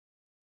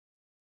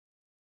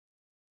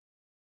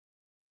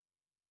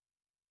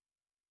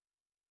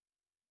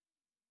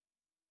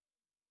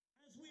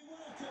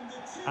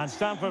And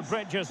Stamford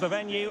Bridge is the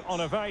venue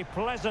on a very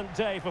pleasant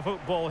day for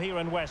football here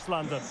in West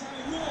London.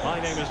 My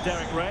name is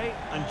Derek Ray,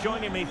 and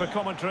joining me for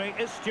commentary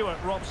is Stuart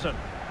Robson.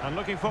 And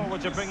looking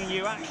forward to bringing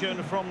you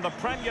action from the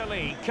Premier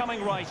League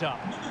coming right up.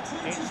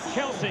 It's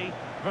Chelsea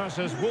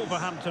versus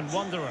Wolverhampton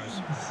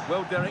Wanderers.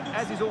 Well, Derek,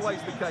 as is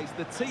always the case,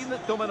 the team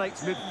that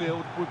dominates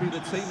midfield will be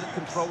the team that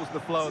controls the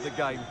flow of the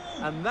game.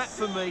 And that,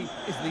 for me,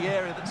 is the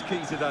area that's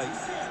key today.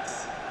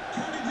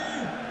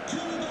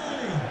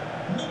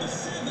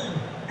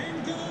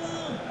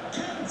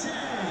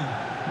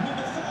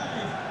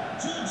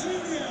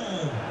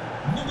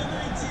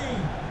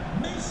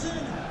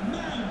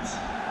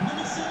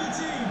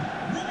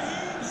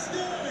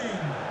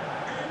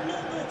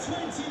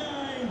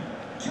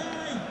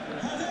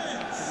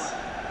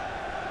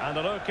 And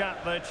a look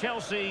at the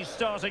Chelsea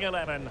starting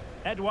 11.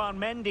 Edouard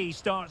Mendy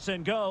starts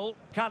in goal.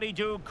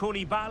 Kalidou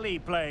Koulibaly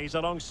plays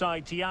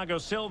alongside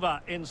Thiago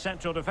Silva in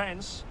central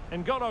defence.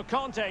 N'Golo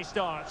Kanté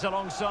starts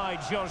alongside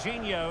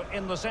Jorginho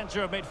in the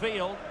centre of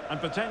midfield. And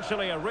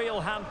potentially a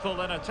real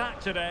handful in attack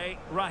today,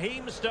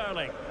 Raheem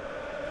Sterling.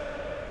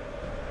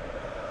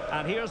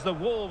 And here's the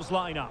Wolves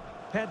lineup.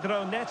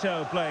 Pedro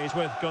Neto plays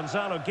with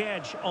Gonzalo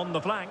Guedes on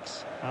the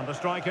flanks. And the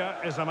striker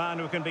is a man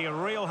who can be a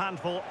real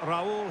handful,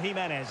 Raúl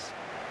Jiménez.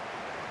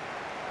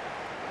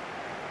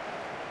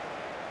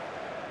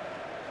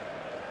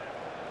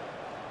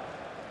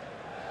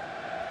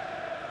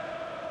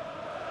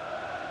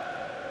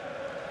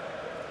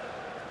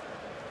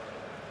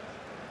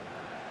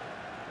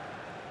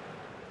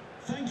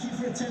 Thank you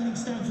for attending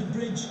Stamford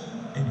Bridge.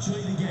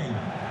 Enjoy the game.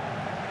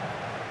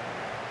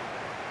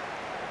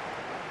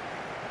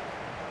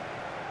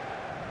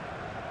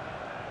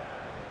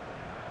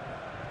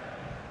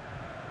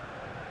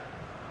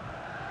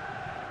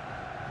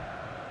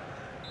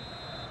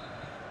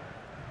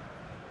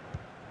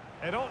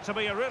 It ought to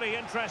be a really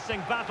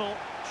interesting battle.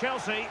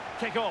 Chelsea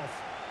kick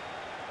off.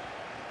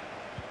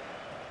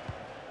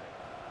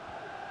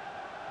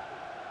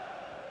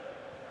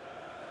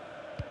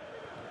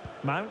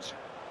 Mount.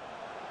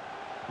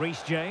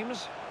 Reece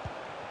James.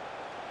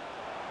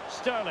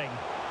 Sterling.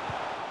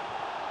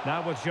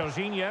 Now with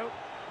Jorginho.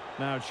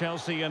 Now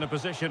Chelsea in a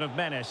position of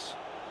menace.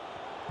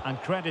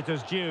 And credit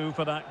is due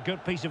for that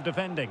good piece of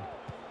defending.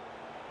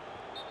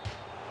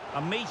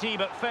 A meaty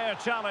but fair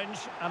challenge,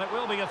 and it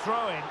will be a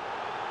throw-in.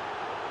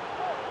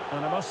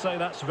 And I must say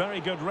that's very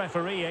good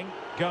refereeing,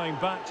 going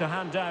back to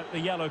hand out the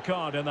yellow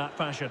card in that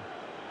fashion.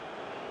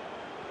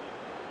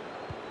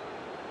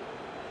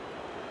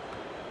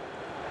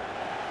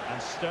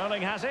 And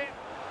Sterling has it.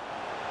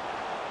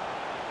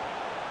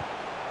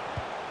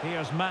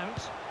 Here's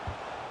Mount.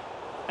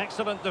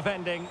 Excellent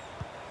defending.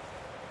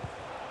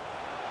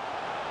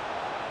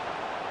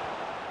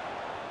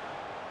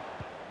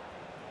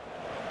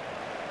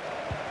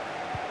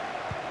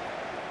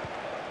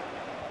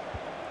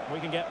 We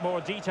can get more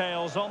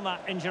details on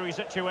that injury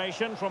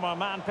situation from our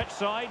man pitch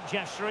side,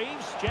 Jeff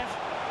Shreves. Jeff,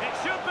 it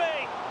should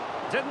be!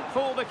 Didn't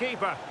fool the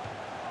keeper.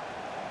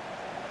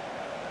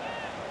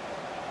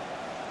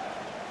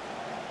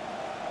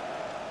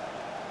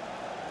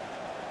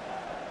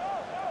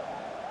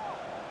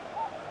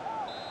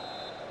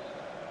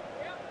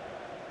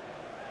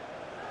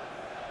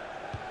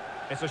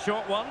 It's a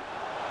short one.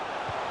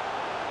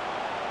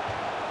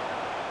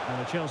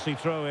 And a Chelsea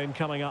throw-in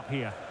coming up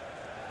here.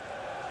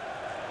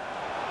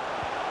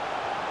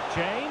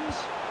 James.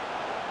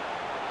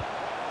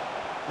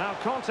 Now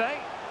Kanté.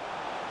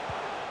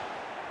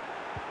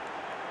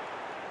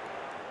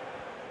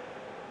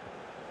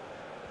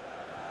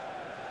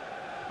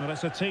 Well,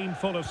 it's a team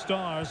full of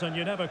stars, and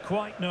you never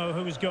quite know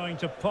who's going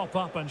to pop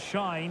up and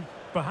shine.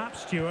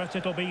 Perhaps, Stuart,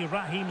 it'll be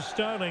Raheem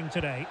Sterling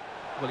today.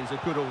 Well, he's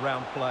a good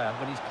all-round player.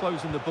 When he's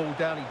closing the ball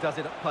down, he does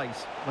it at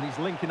pace. When he's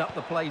linking up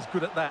the play, he's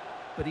good at that.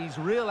 But his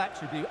real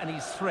attribute and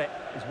his threat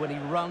is when he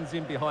runs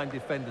in behind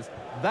defenders.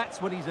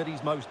 That's when he's at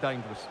his most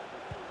dangerous.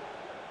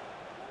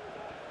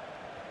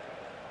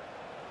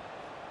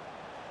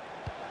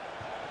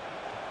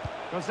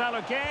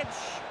 Gonzalo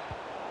Guedes.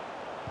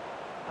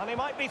 And he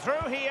might be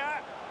through here.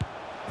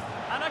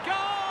 And a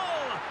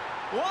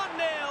goal!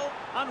 1-0.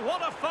 And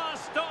what a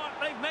fast start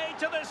they've made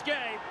to this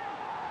game.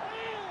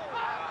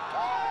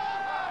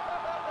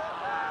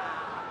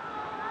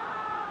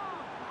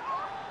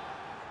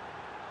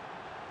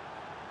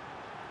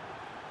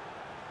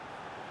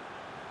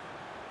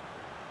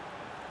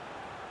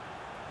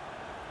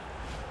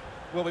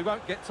 Well, we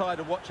won't get tired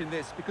of watching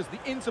this because the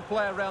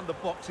interplay around the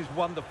box is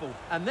wonderful.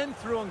 And then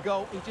through on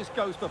goal, he just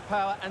goes for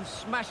power and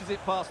smashes it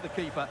past the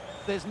keeper.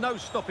 There's no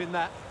stopping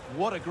that.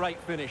 What a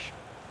great finish.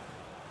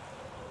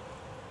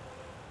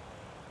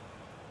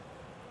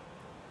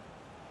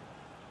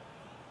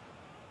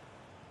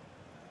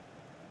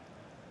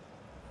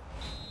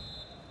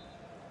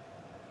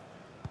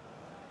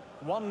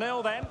 One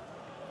 0 then.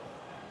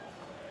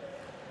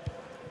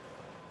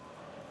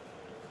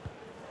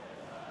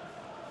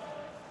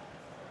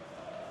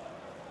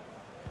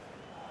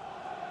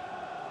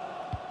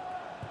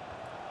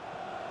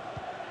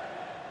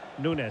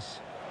 Nunes.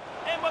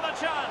 In with a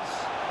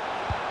chance.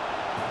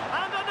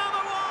 And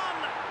another one!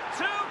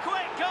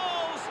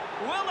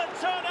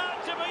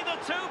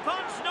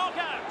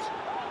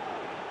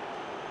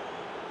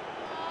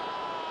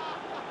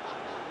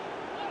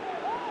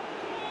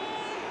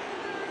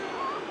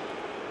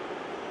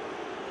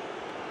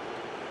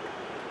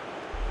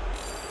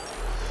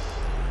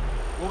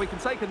 we can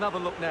take another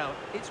look now.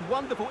 It's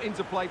wonderful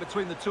interplay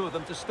between the two of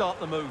them to start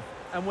the move.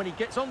 And when he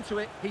gets onto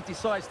it, he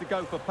decides to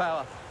go for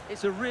power.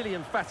 It's a really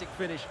emphatic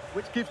finish,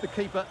 which gives the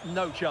keeper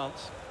no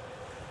chance.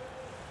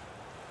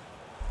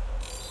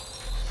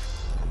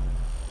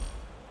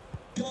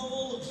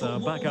 So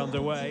back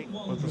underway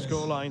with the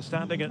scoreline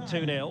standing at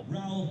 2-0.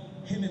 Raul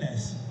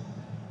Jimenez.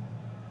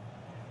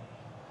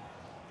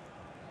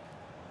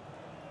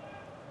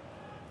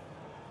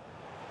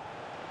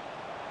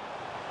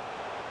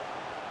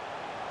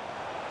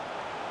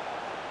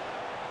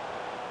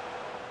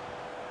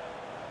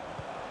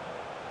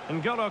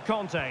 N'Golo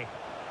Kanté.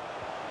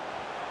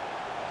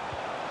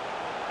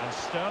 And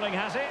Sterling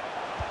has it.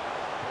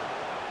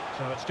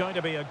 So it's going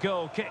to be a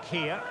goal kick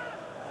here.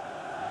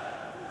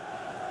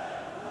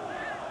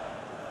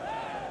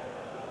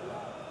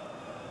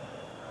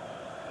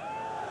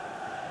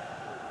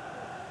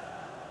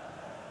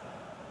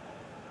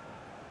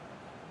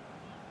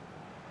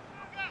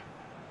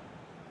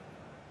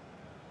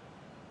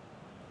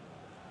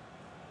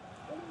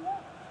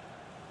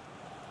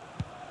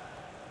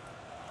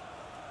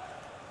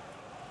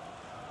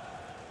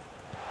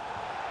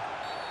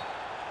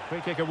 Free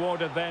kick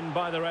awarded then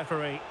by the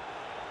referee.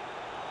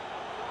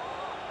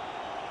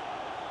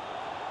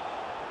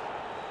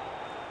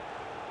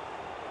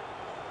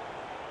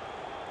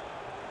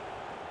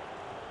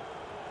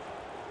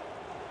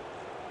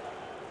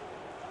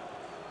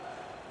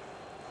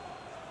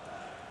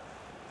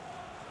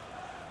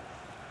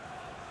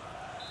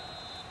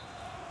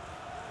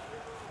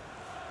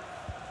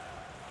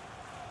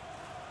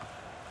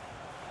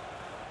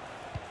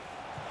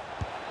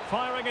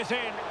 Firing it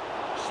in.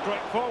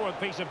 Straightforward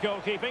piece of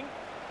goalkeeping.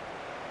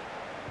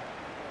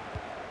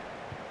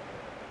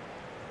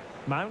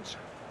 Mount.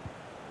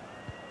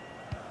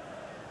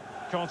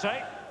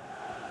 Kanté.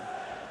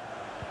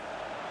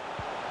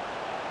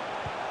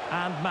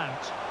 And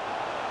Mount.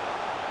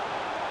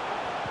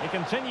 He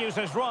continues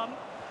his run.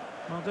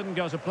 Well, didn't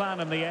go to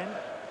plan in the end.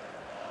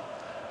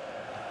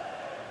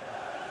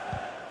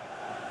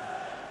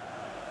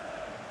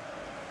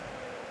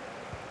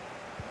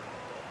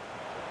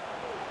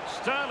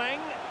 Sterling.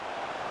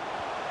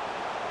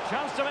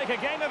 Chance to make a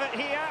game of it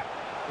here.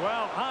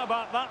 Well, how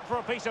about that for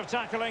a piece of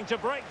tackling to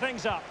break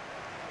things up?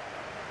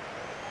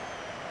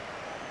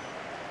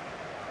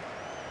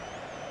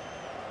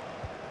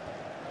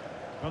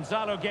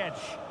 Gonzalo Guedes.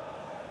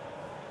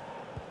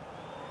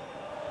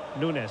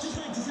 Nunes. Just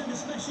like to send a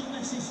special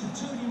message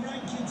to Tony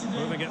Rankin today.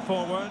 Moving it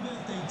forward. Happy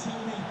birthday,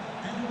 Tony.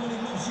 Everybody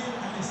loves you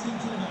and is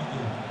thinking about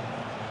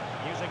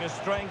you. Using his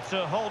strength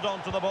to hold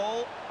on to the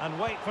ball and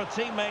wait for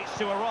teammates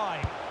to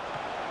arrive.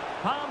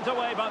 Palmed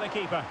away by the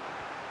keeper.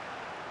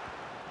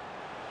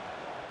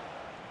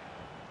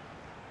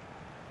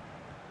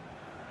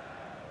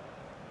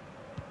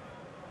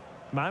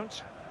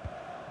 Mount.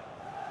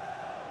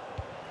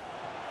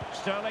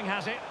 Sterling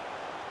has it.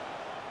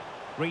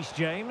 Reece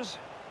James.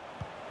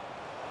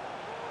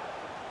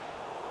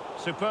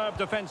 Superb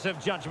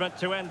defensive judgment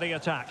to end the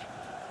attack.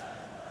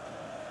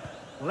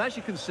 Well, as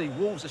you can see,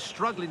 Wolves are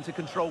struggling to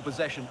control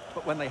possession,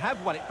 but when they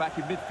have won it back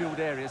in midfield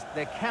areas,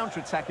 their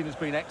counter-attacking has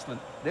been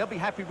excellent. They'll be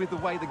happy with the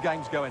way the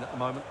game's going at the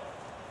moment.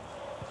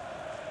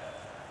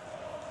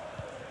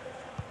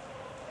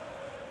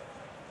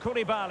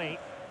 Koulibaly.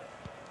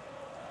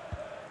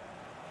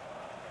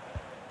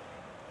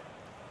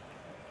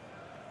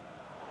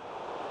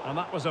 And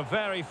that was a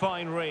very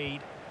fine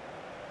read.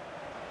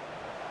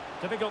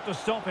 Difficult to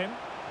stop him.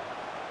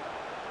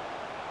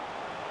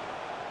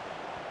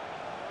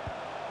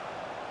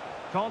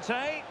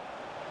 Kanté.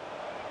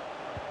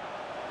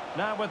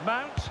 Now with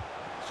Mount.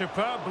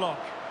 Superb block.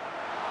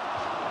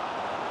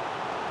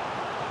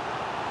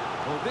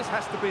 Well, this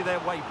has to be their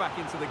way back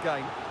into the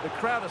game. The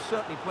crowd are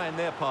certainly playing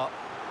their part.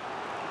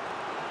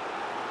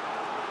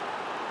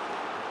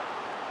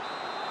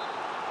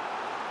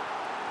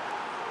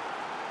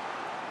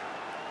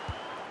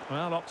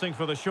 Well, opting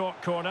for the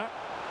short corner.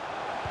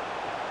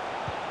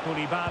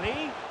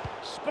 Koulibaly.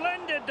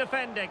 Splendid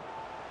defending.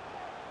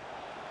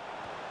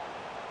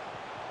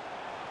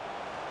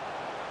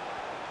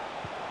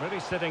 Really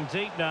sitting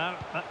deep now.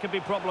 That could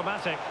be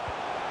problematic.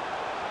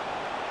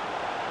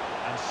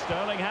 And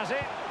Sterling has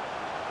it.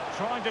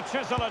 Trying to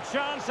chisel a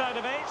chance out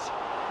of it.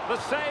 The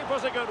save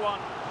was a good one.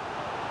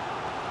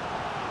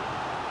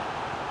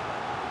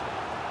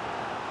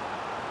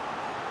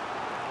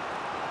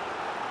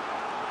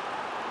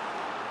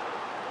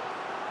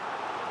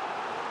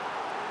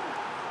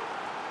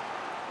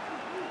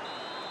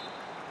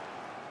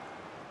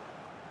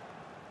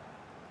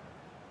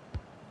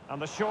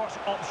 And the short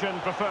option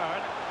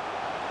preferred.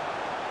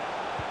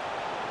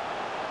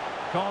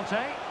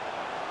 Kanté.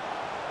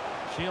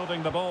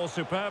 Shielding the ball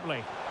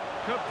superbly.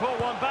 Could pull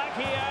one back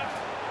here.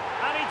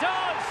 And he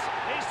does!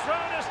 He's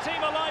thrown his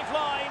team a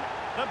lifeline.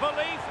 The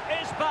belief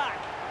is back.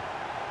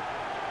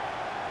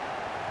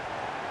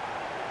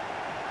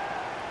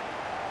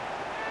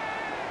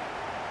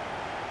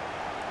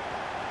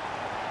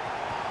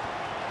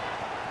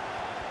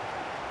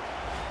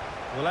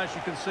 Well, as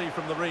you can see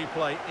from the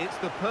replay, it's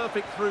the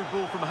perfect through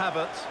ball from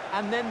Havertz,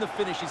 and then the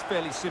finish is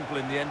fairly simple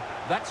in the end.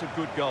 That's a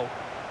good goal.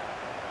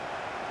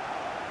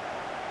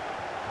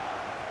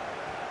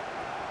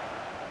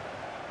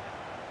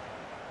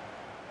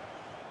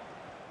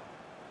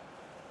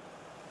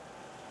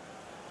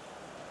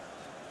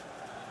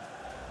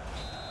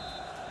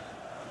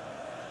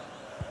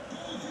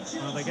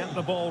 Well, they get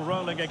the ball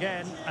rolling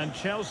again, and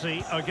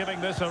Chelsea are giving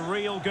this a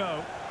real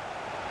go.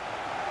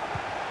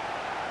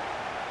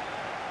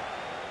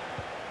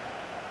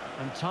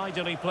 And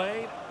tidily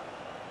played.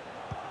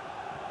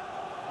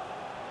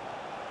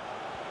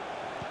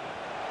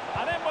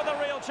 And in with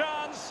a real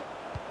chance.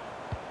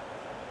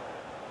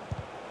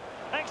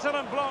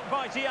 Excellent block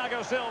by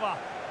Thiago Silva.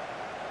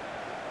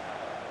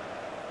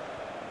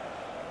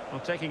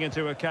 Well, taking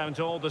into account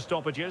all the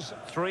stoppages,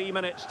 3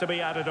 minutes to be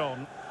added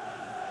on.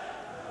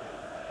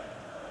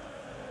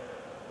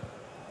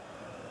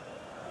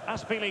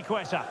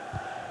 Azpilicueta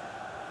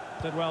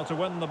did well to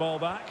win the ball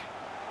back.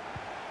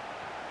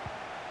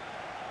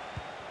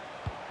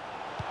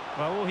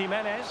 Raúl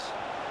Jimenez.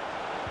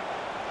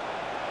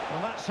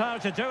 Well, that's how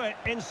to do it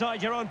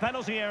inside your own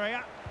penalty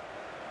area.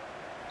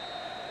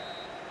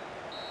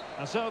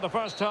 And so the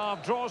first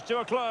half draws to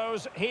a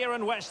close here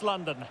in West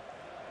London.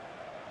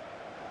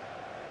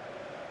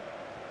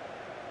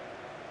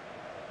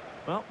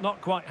 Well,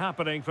 not quite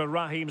happening for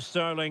Raheem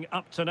Sterling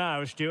up to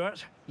now,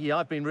 Stuart. Yeah,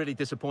 I've been really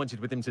disappointed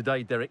with him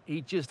today, Derek.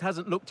 He just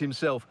hasn't looked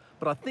himself.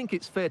 But I think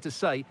it's fair to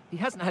say he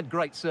hasn't had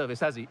great service,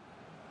 has he?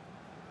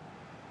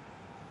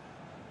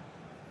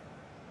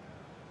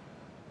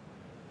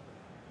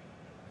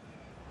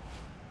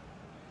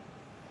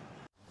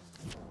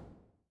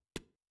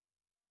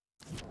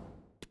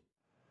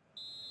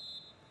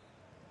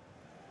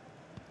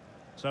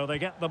 So they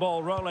get the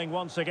ball rolling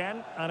once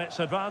again, and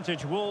it's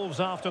advantage Wolves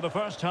after the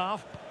first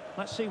half.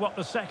 Let's see what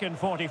the second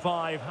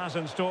 45 has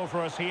in store for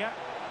us here.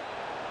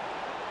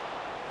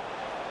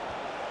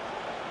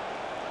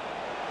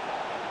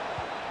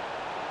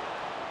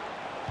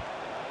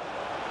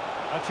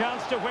 A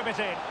chance to whip it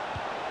in.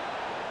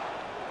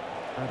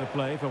 Out of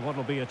play for what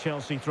will be a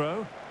Chelsea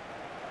throw.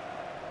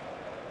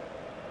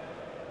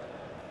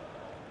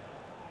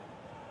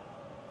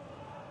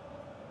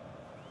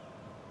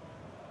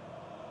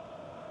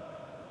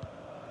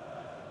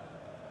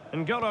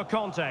 N'Golo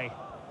Kanté.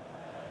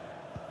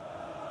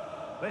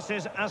 This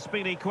is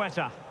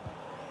Azpilicueta.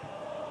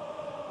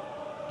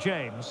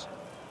 James.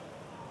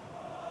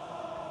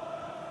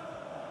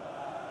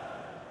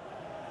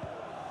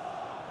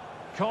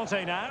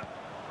 Kanté now.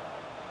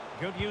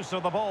 Good use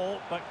of the ball,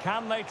 but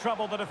can they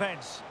trouble the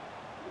defence?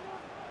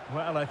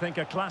 Well, I think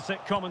a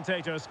classic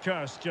commentator's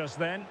curse just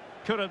then.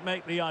 Couldn't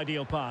make the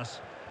ideal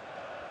pass.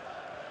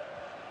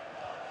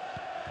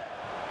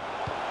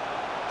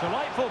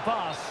 Delightful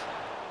pass.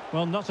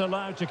 Well, not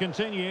allowed to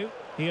continue.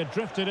 He had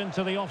drifted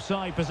into the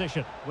offside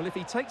position. Well, if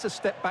he takes a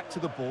step back to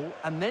the ball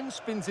and then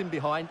spins in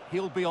behind,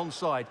 he'll be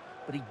onside.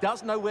 But he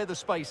does know where the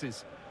space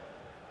is.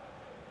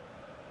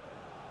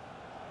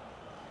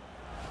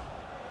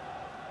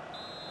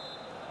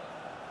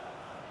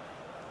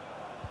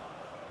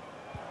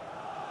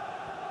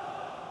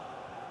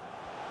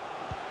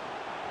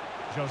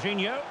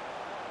 Jorginho.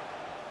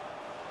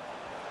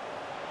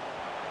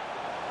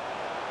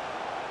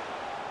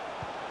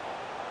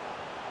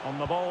 On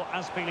the ball,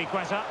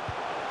 Azpilicueta.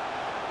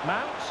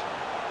 Mount.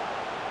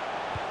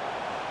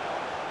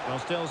 Well,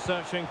 still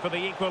searching for the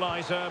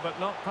equaliser, but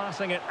not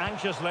passing it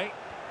anxiously.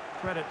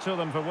 Credit to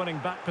them for winning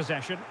back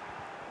possession.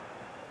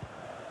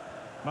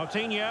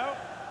 Moutinho.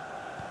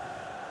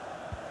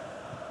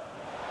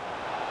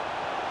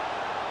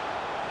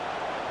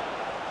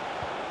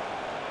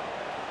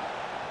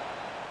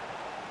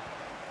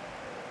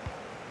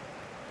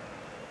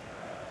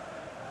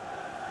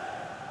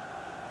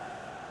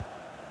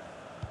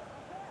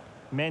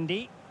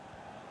 Mendy.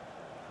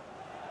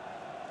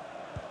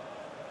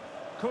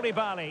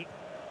 Koulibaly.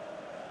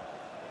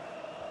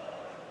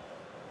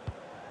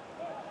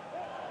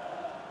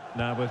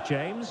 Now with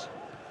James.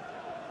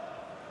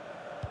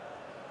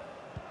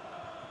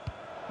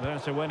 There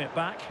to win it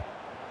back.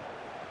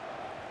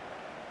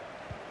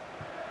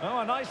 Oh,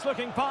 a nice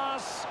looking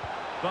pass.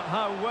 But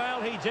how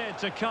well he did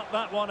to cut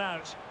that one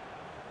out.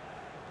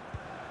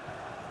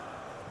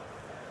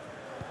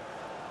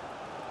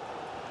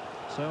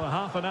 So a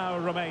half an hour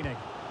remaining.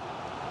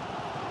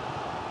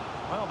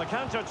 Well, the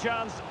counter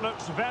chance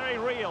looks very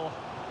real.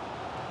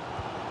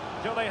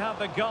 Do they have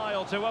the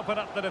guile to open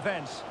up the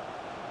defence?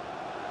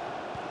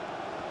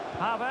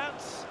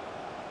 Havertz.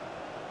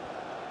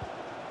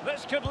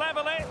 This could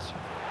level it.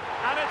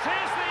 And it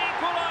is the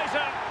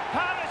equaliser.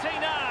 Parity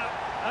now.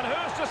 And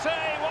who's to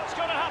say what's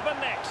going to happen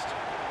next?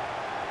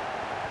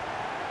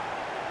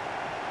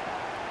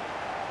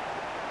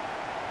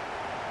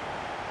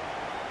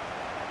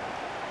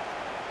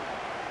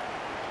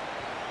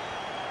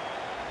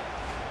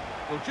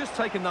 Well, just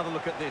take another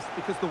look at this,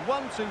 because the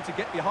 1-2 to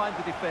get behind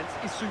the defence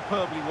is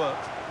superbly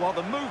worked, while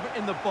the movement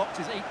in the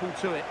box is equal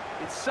to it.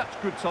 It's such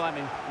good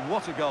timing.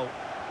 What a goal.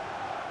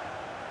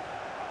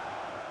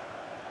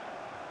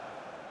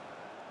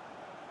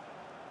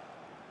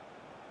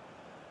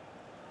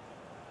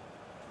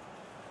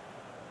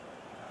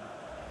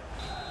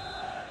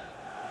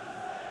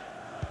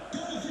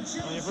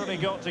 You've really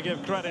got to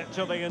give credit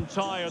to the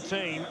entire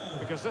team,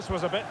 because this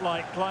was a bit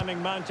like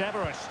climbing Mount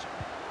Everest.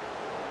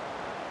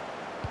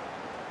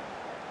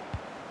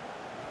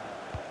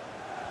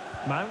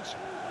 Mount.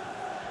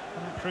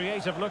 A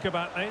creative look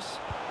about this.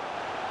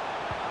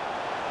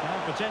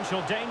 Now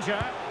potential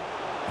danger.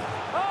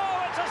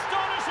 Oh, it's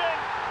astonishing!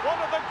 One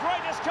of the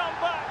greatest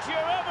comebacks you're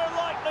ever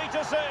likely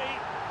to see.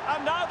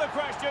 And now the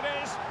question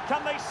is,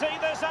 can they see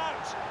this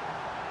out?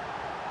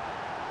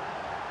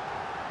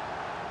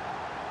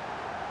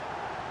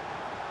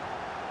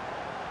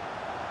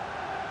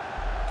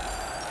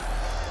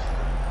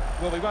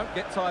 Well, we won't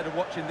get tired of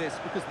watching this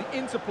because the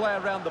interplay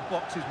around the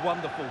box is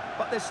wonderful.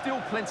 But there's still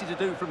plenty to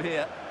do from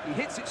here. He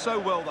hits it so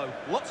well, though.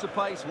 Lots of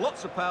pace,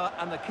 lots of power,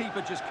 and the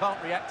keeper just can't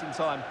react in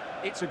time.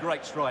 It's a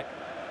great strike.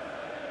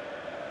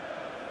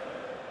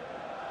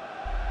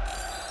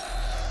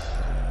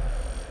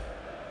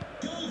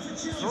 Goal for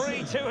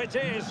Chelsea. 3-2 it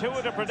is. Who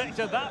would have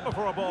predicted that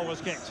before a ball was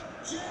kicked?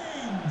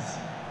 James.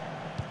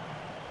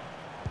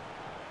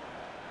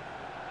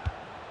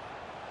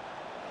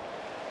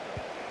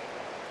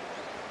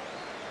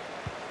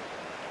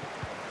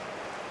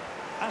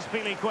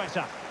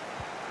 Azpilicueta.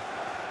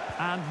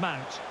 And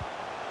Mount.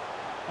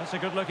 That's a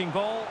good-looking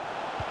ball.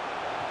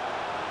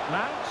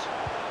 Mount.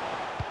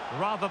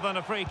 Rather than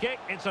a free kick,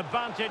 it's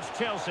advantage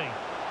Chelsea.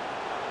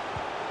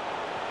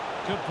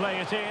 Could play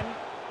it in.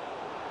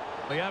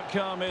 The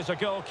outcome is a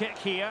goal kick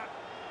here.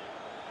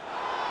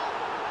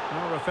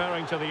 Now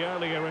referring to the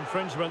earlier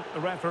infringement, the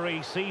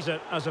referee sees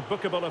it as a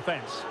bookable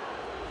offence.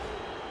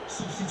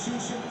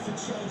 Substitution for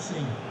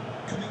Chelsea.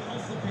 Coming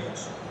off the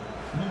pitch,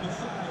 number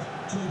 5,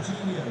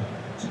 Jorginho,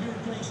 to be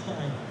replaced by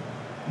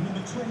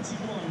number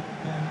 21,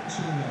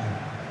 Chilwell.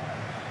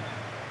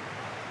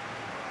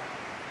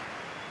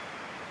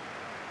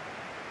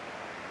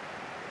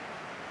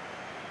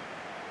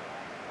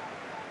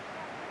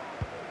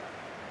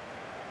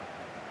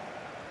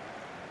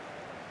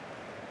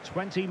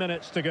 "20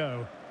 minutes to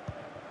go."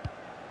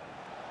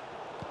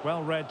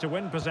 Well read to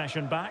win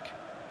possession back.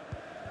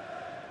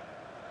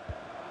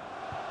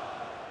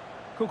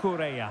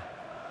 Cucurella.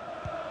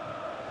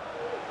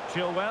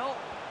 Chilwell.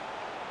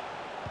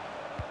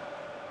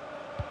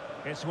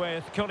 It's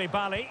with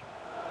Koulibaly.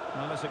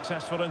 Well, a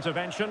successful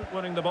intervention,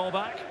 winning the ball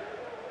back.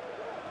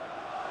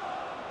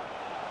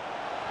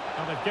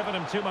 And they've given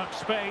him too much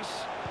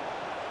space.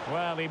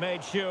 Well, he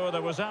made sure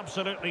there was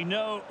absolutely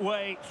no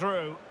way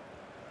through.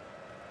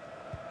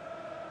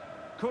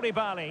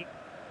 Koulibaly.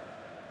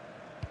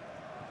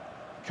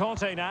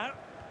 Conte now.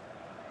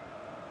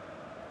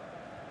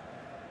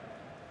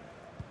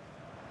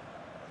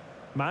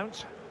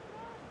 Mount.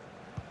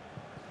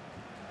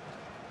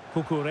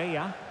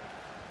 Cucurella.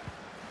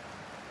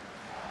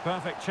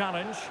 Perfect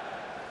challenge.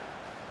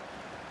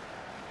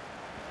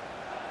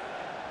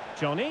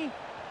 Johnny.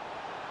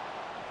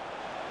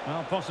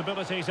 Well,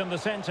 possibilities in the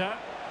centre.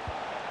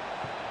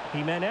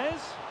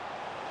 Jimenez.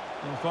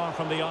 And far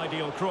from the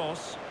ideal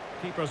cross.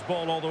 Keeper's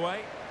ball all the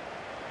way.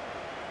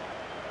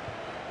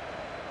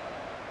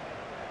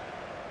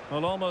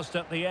 Well, almost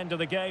at the end of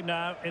the game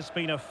now. It's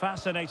been a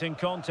fascinating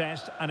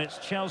contest, and it's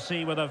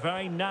Chelsea with a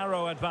very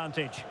narrow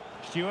advantage.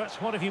 Stuart,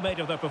 what have you made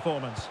of their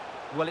performance?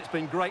 Well, it's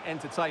been great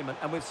entertainment,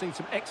 and we've seen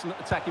some excellent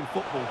attacking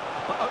football.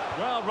 But,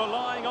 Well,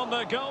 relying on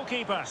the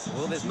goalkeeper.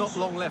 well, there's not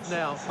long left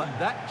now, but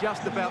that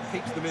just about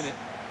keeps them in it.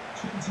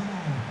 29.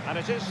 And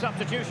it is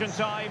substitution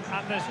time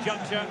at this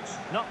juncture,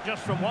 not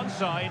just from one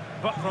side,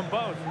 but from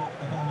both.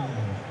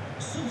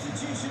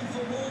 Substitution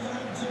for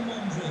Wolverhampton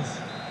Wanderers.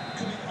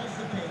 Coming off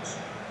the pitch,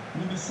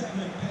 number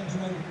 7,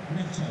 Pedro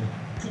Neto.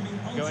 Coming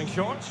on Going the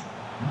short. pitch,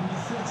 number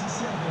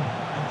 37,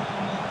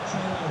 Adama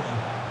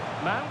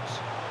Traore. Mount.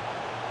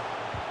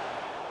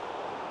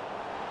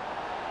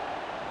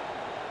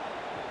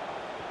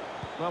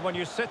 Well, when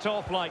you sit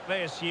off like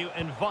this, you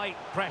invite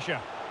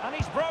pressure. And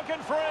he's broken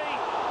free.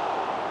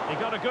 He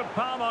got a good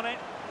palm on it.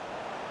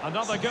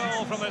 Another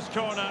goal from this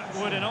corner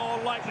would in all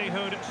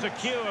likelihood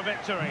secure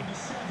victory.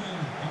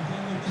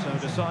 So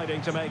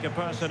deciding to make a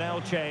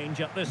personnel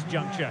change at this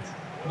juncture.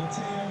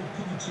 Mateo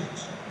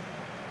Kovacic.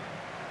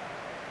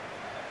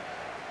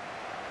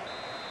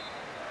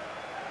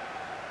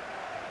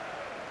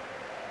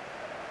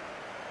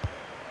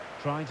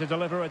 Trying to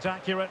deliver it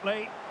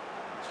accurately.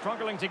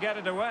 Struggling to get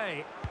it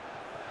away.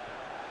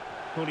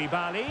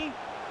 Koulibaly.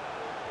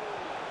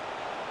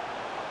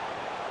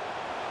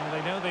 Well,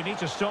 they know they need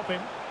to stop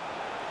him.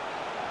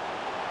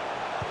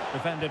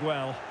 Defended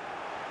well.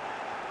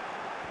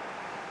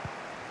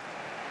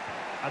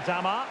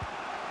 Adama.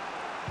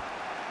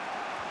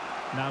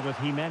 Now with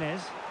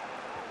Jimenez.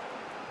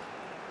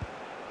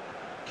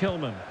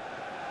 Kilman.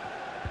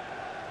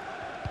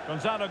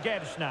 Gonzalo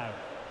Guedes now.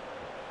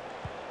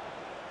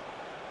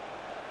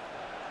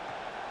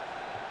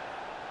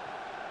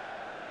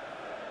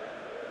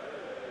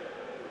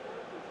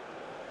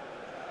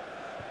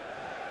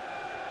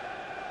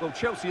 Well,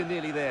 Chelsea are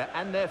nearly there,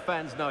 and their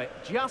fans know it.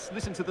 Just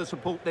listen to the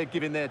support they're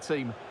giving their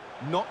team.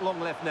 Not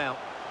long left now.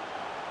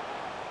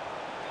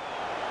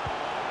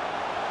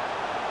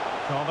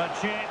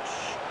 Kovacic.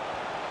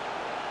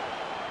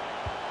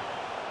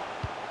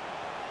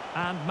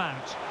 And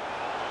Mount.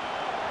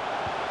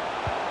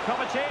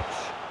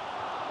 Kovacic.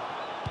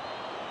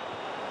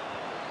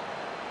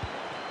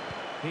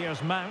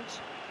 Here's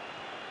Mount.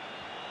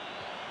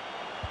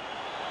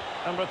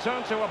 And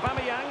return to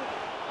Aubameyang.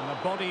 And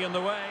a body in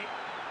the way.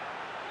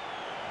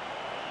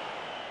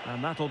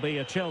 And that'll be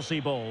a Chelsea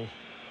ball.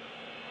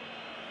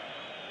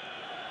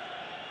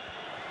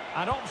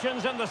 And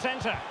options in the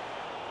centre.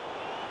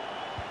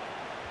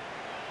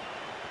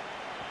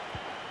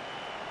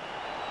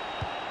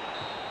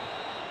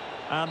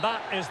 And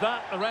that is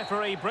that. The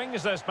referee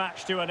brings this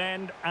match to an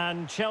end,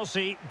 and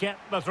Chelsea get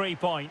the 3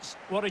 points.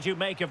 What did you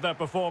make of their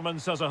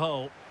performance as a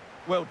whole?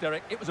 Well,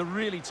 Derek, it was a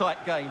really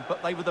tight game,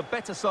 but they were the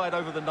better side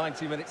over the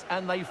 90 minutes,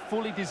 and they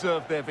fully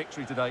deserved their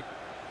victory today.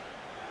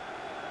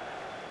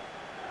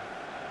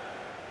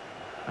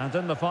 And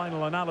in the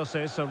final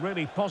analysis, a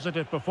really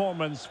positive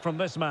performance from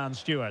this man,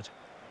 Stuart.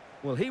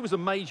 Well, he was a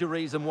major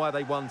reason why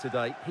they won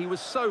today. He was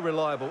so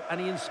reliable,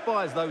 and he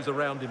inspires those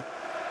around him.